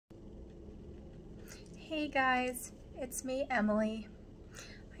Hey guys, it's me, Emily.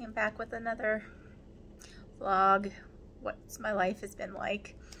 I am back with another vlog, what my life has been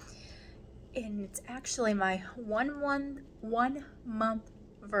like. And it's actually my one month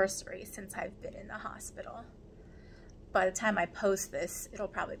versary since I've been in the hospital. By the time I post this, it'll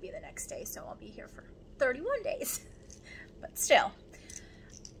probably be the next day, so I'll be here for 31 days. But still,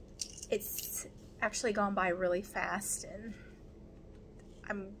 it's actually gone by really fast, and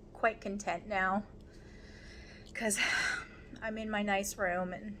I'm quite content now because I'm in my nice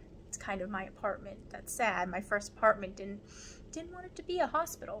room and it's kind of my apartment. That's sad. My first apartment didn't want it to be a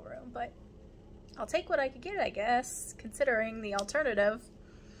hospital room, but I'll take what I could get, I guess, considering the alternative.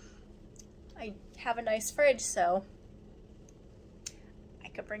 I have a nice fridge, so I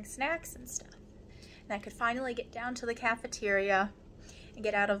could bring snacks and stuff. And I could finally get down to the cafeteria and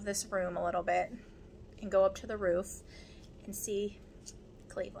get out of this room a little bit and go up to the roof and see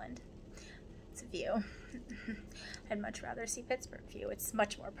Cleveland. It's a view. I'd much rather see Pittsburgh view. It's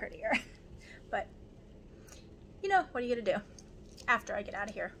much more prettier. But, you know, what are you gonna do? After I get out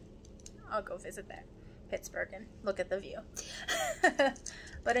of here, I'll go visit that Pittsburgh and look at the view.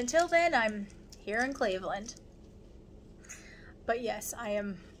 But until then, I'm here in Cleveland. But yes, I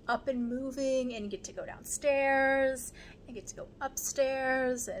am up and moving and get to go downstairs and get to go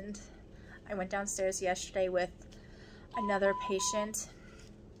upstairs. And I went downstairs yesterday with another patient.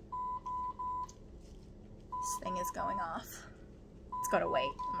 This thing is going off. It's gonna wait.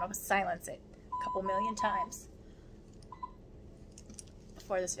 I'm gonna silence it a couple million times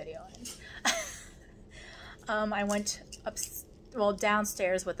before this video ends. I went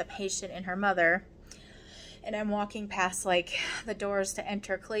downstairs with a patient and her mother, and I'm walking past like the doors to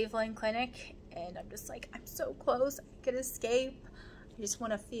enter Cleveland Clinic, and I'm just like, I'm so close. I could escape. I just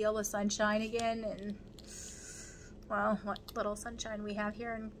want to feel the sunshine again, and well, what little sunshine we have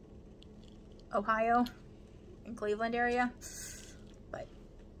here in Ohio, in Cleveland area. But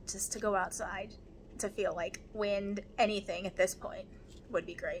just to go outside, to feel like wind, anything at this point would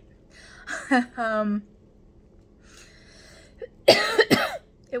be great.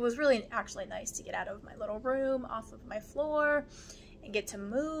 It was really actually nice to get out of my little room, off of my floor, and get to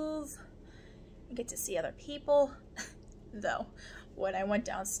move and get to see other people. Though when I went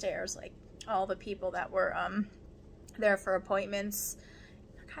downstairs, like all the people that were there for appointments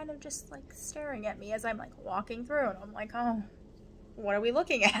are kind of just like staring at me as I'm like walking through, and I'm like, oh, what are we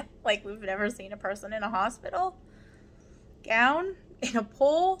looking at? Like, we've never seen a person in a hospital gown in a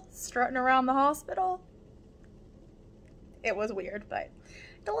pool strutting around the hospital. It was weird, but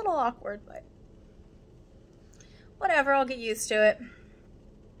a little awkward, but whatever, I'll get used to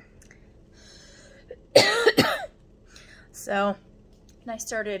it. So, and I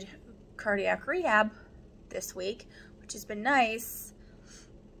started cardiac rehab this week, which has been nice,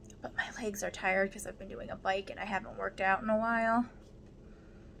 but my legs are tired because I've been doing a bike and I haven't worked out in a while.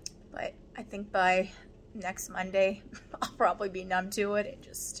 But I think by next Monday, I'll probably be numb to it and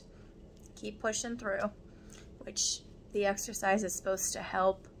just keep pushing through, which the exercise is supposed to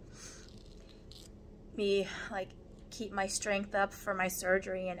help me like keep my strength up for my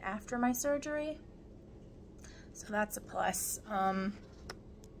surgery and after my surgery. So that's a plus. I'm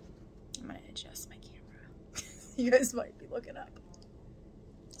gonna adjust my camera. You guys might be looking up.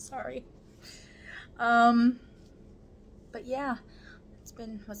 Sorry. But yeah, it's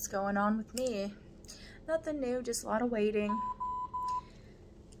been what's going on with me. Nothing new, just a lot of waiting.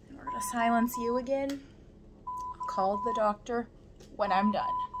 In order to silence you again, I'll call the doctor when I'm done.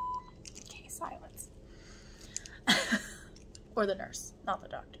 Okay, silence. Or the nurse, not the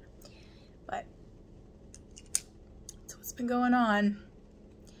doctor. But that's what's been going on.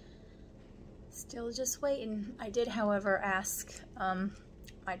 Still just waiting. I did, however, ask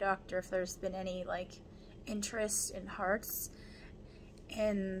my doctor if there's been any like interest in hearts,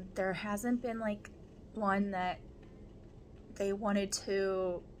 and there hasn't been like one that they wanted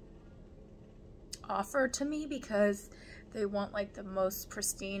to offer to me, because they want like the most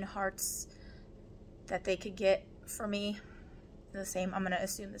pristine hearts that they could get for me. The same, I'm going to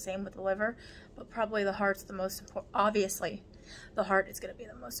assume the same with the liver, but probably the heart's the most important. Obviously, the heart is going to be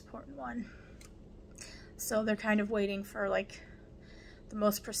the most important one. So they're kind of waiting for like the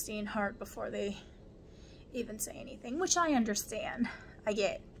most pristine heart before they even say anything, which I understand. I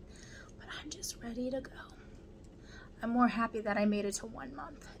get. But I'm just ready to go. I'm more happy that I made it to 1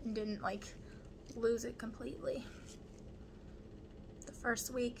 month and didn't like lose it completely. The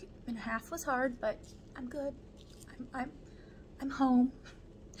first week and a half was hard, but I'm good. I'm home.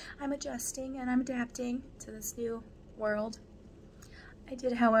 I'm adjusting and I'm adapting to this new world. I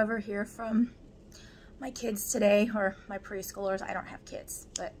did, however, hear from my kids today, or my preschoolers. I don't have kids,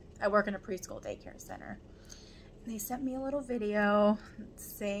 but I work in a preschool daycare center. And they sent me a little video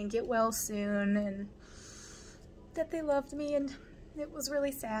saying get well soon and that they loved me, and it was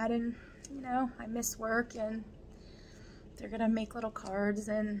really sad. And you know, I miss work, and they're gonna make little cards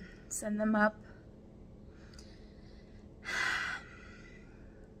and send them up.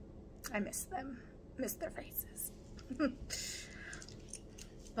 I miss them, miss their faces.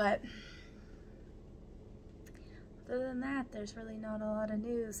 But other than that, there's really not a lot of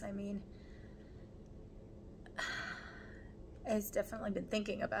news. I mean, I've definitely been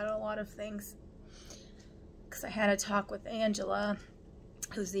thinking about a lot of things, because I had a talk with Angela,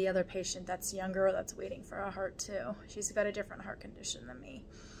 who's the other patient that's younger, that's waiting for a heart too. She's got a different heart condition than me.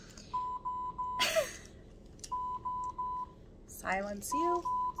 Silence you.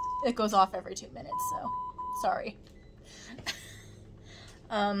 It goes off every 2 minutes, so sorry.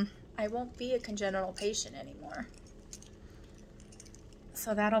 I won't be a congenital patient anymore.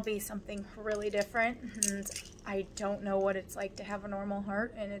 So that'll be something really different, and I don't know what it's like to have a normal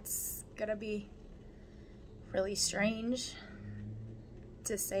heart, and it's gonna be really strange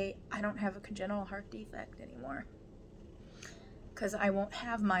to say I don't have a congenital heart defect anymore, because I won't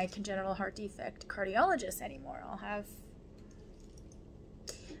have my congenital heart defect cardiologist anymore. I'll have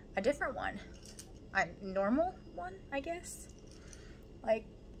a different one, a normal one, I guess. Like,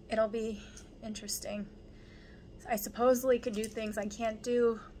 it'll be interesting. I supposedly could do things I can't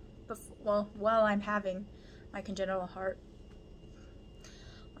do before, well, while I'm having my congenital heart.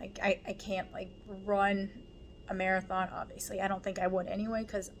 Like, I can't, like, run a marathon, obviously. I don't think I would anyway,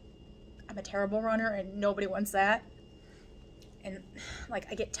 because I'm a terrible runner, and nobody wants that. And, like,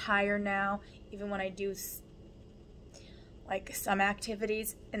 I get tired now, even when I do, like, some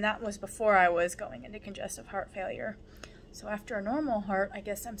activities, and that was before I was going into congestive heart failure. So after a normal heart, I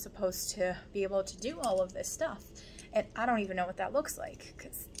guess I'm supposed to be able to do all of this stuff. And I don't even know what that looks like,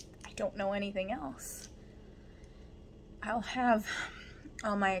 because I don't know anything else. I'll have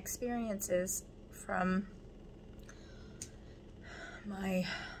all my experiences from my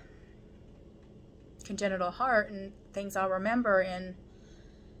congenital heart and things I'll remember, and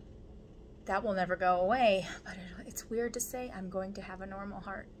that will never go away. But it's weird to say I'm going to have a normal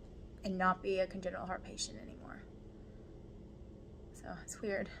heart and not be a congenital heart patient anymore. So it's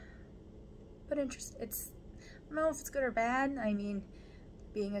weird, but interesting. I don't know if it's good or bad. I mean,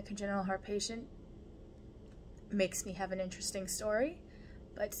 being a congenital heart patient makes me have an interesting story,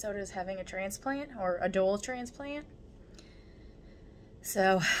 but so does having a transplant or a dual transplant.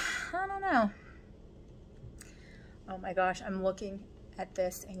 So I don't know. Oh my gosh, I'm looking at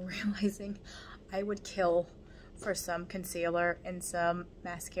this and realizing I would kill for some concealer and some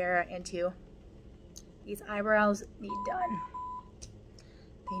mascara and two. These eyebrows need done.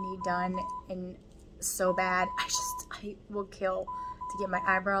 They need done, and so bad. I will kill to get my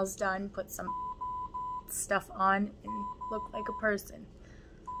eyebrows done, put some stuff on, and look like a person.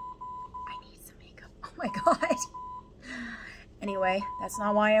 I need some makeup. Oh my god. Anyway, that's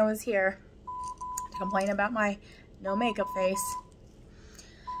not why I was here. To complain about my no makeup face.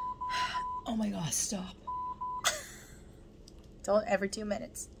 Oh my gosh, stop. It's all every 2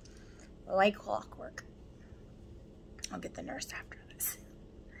 minutes. Like clockwork. I'll get the nurse after this.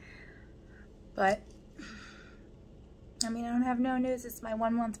 But, I mean, I don't have no news. It's my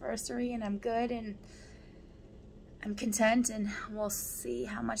 1 month versary, and I'm good, and I'm content, and we'll see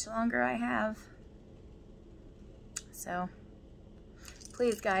how much longer I have. So,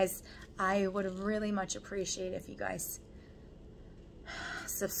 please, guys, I would really much appreciate if you guys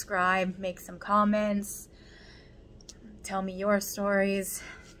subscribe, make some comments, tell me your stories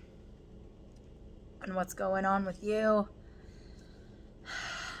and what's going on with you.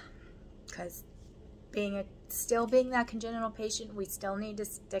 Because still being that congenital patient, we still need to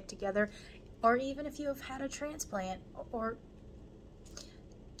stick together. Or even if you have had a transplant or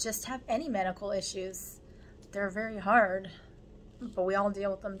just have any medical issues, they're very hard. But we all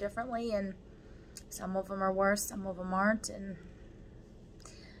deal with them differently, and some of them are worse, some of them aren't, and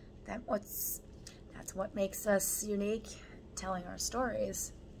that's what makes us unique, telling our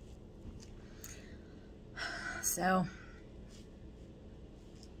stories. So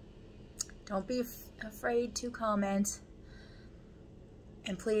don't be afraid to comment,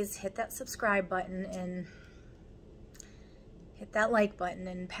 and please hit that subscribe button and hit that like button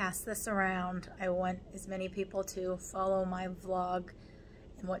and pass this around. I want as many people to follow my vlog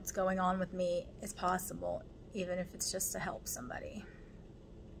and what's going on with me as possible, even if it's just to help somebody.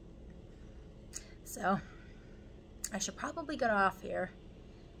 So I should probably get off here.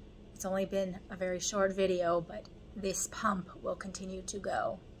 It's only been a very short video, but this pump will continue to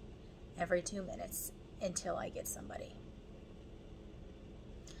go every 2 minutes, until I get somebody.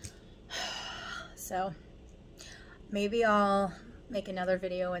 So maybe I'll make another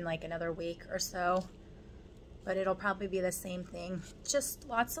video in like another week or so, but it'll probably be the same thing. Just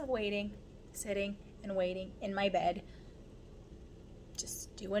lots of waiting, sitting and waiting in my bed,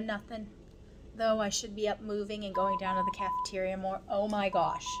 just doing nothing. Though I should be up moving and going down to the cafeteria more. Oh my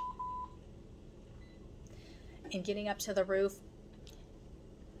gosh. And getting up to the roof.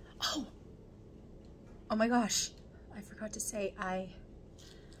 Oh my gosh. I forgot to say, I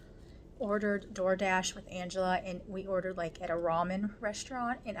ordered DoorDash with Angela, and we ordered like at a ramen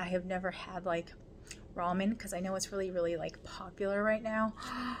restaurant, and I have never had like ramen because I know it's really, really like popular right now.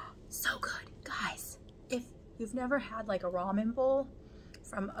 So good, guys. If you've never had like a ramen bowl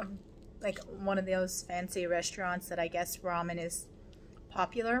from like one of those fancy restaurants that I guess ramen is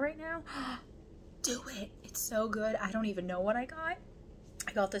popular right now, do it. It's so good. I don't even know what I got.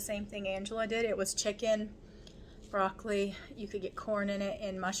 I got the same thing Angela did. It was chicken, broccoli. You could get corn in it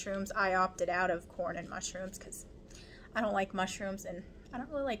and mushrooms. I opted out of corn and mushrooms because I don't like mushrooms, and I don't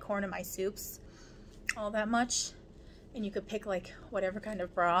really like corn in my soups all that much. And you could pick like whatever kind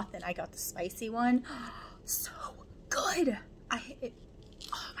of broth, and I got the spicy one. So good.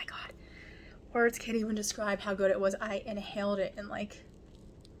 Oh my god. Words can't even describe how good it was. I inhaled it in like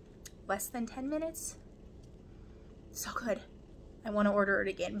less than 10 minutes. So good. I want to order it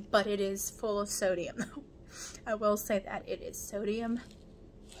again, but it is full of sodium though. I will say that it is sodium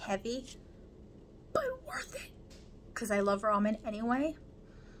heavy, but worth it because I love ramen anyway.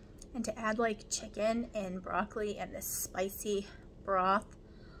 And to add like chicken and broccoli and this spicy broth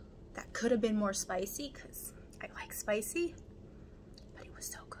that could have been more spicy because I like spicy, but it was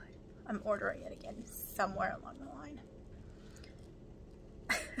so good. I'm ordering it again somewhere along the line.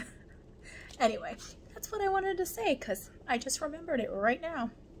 Anyway, that's what I wanted to say because I just remembered it right now.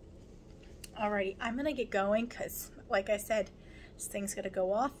 Alrighty, I'm gonna get going because, like I said, this thing's gonna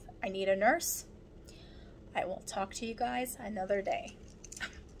go off. I need a nurse. I will talk to you guys another day.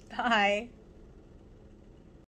 Bye.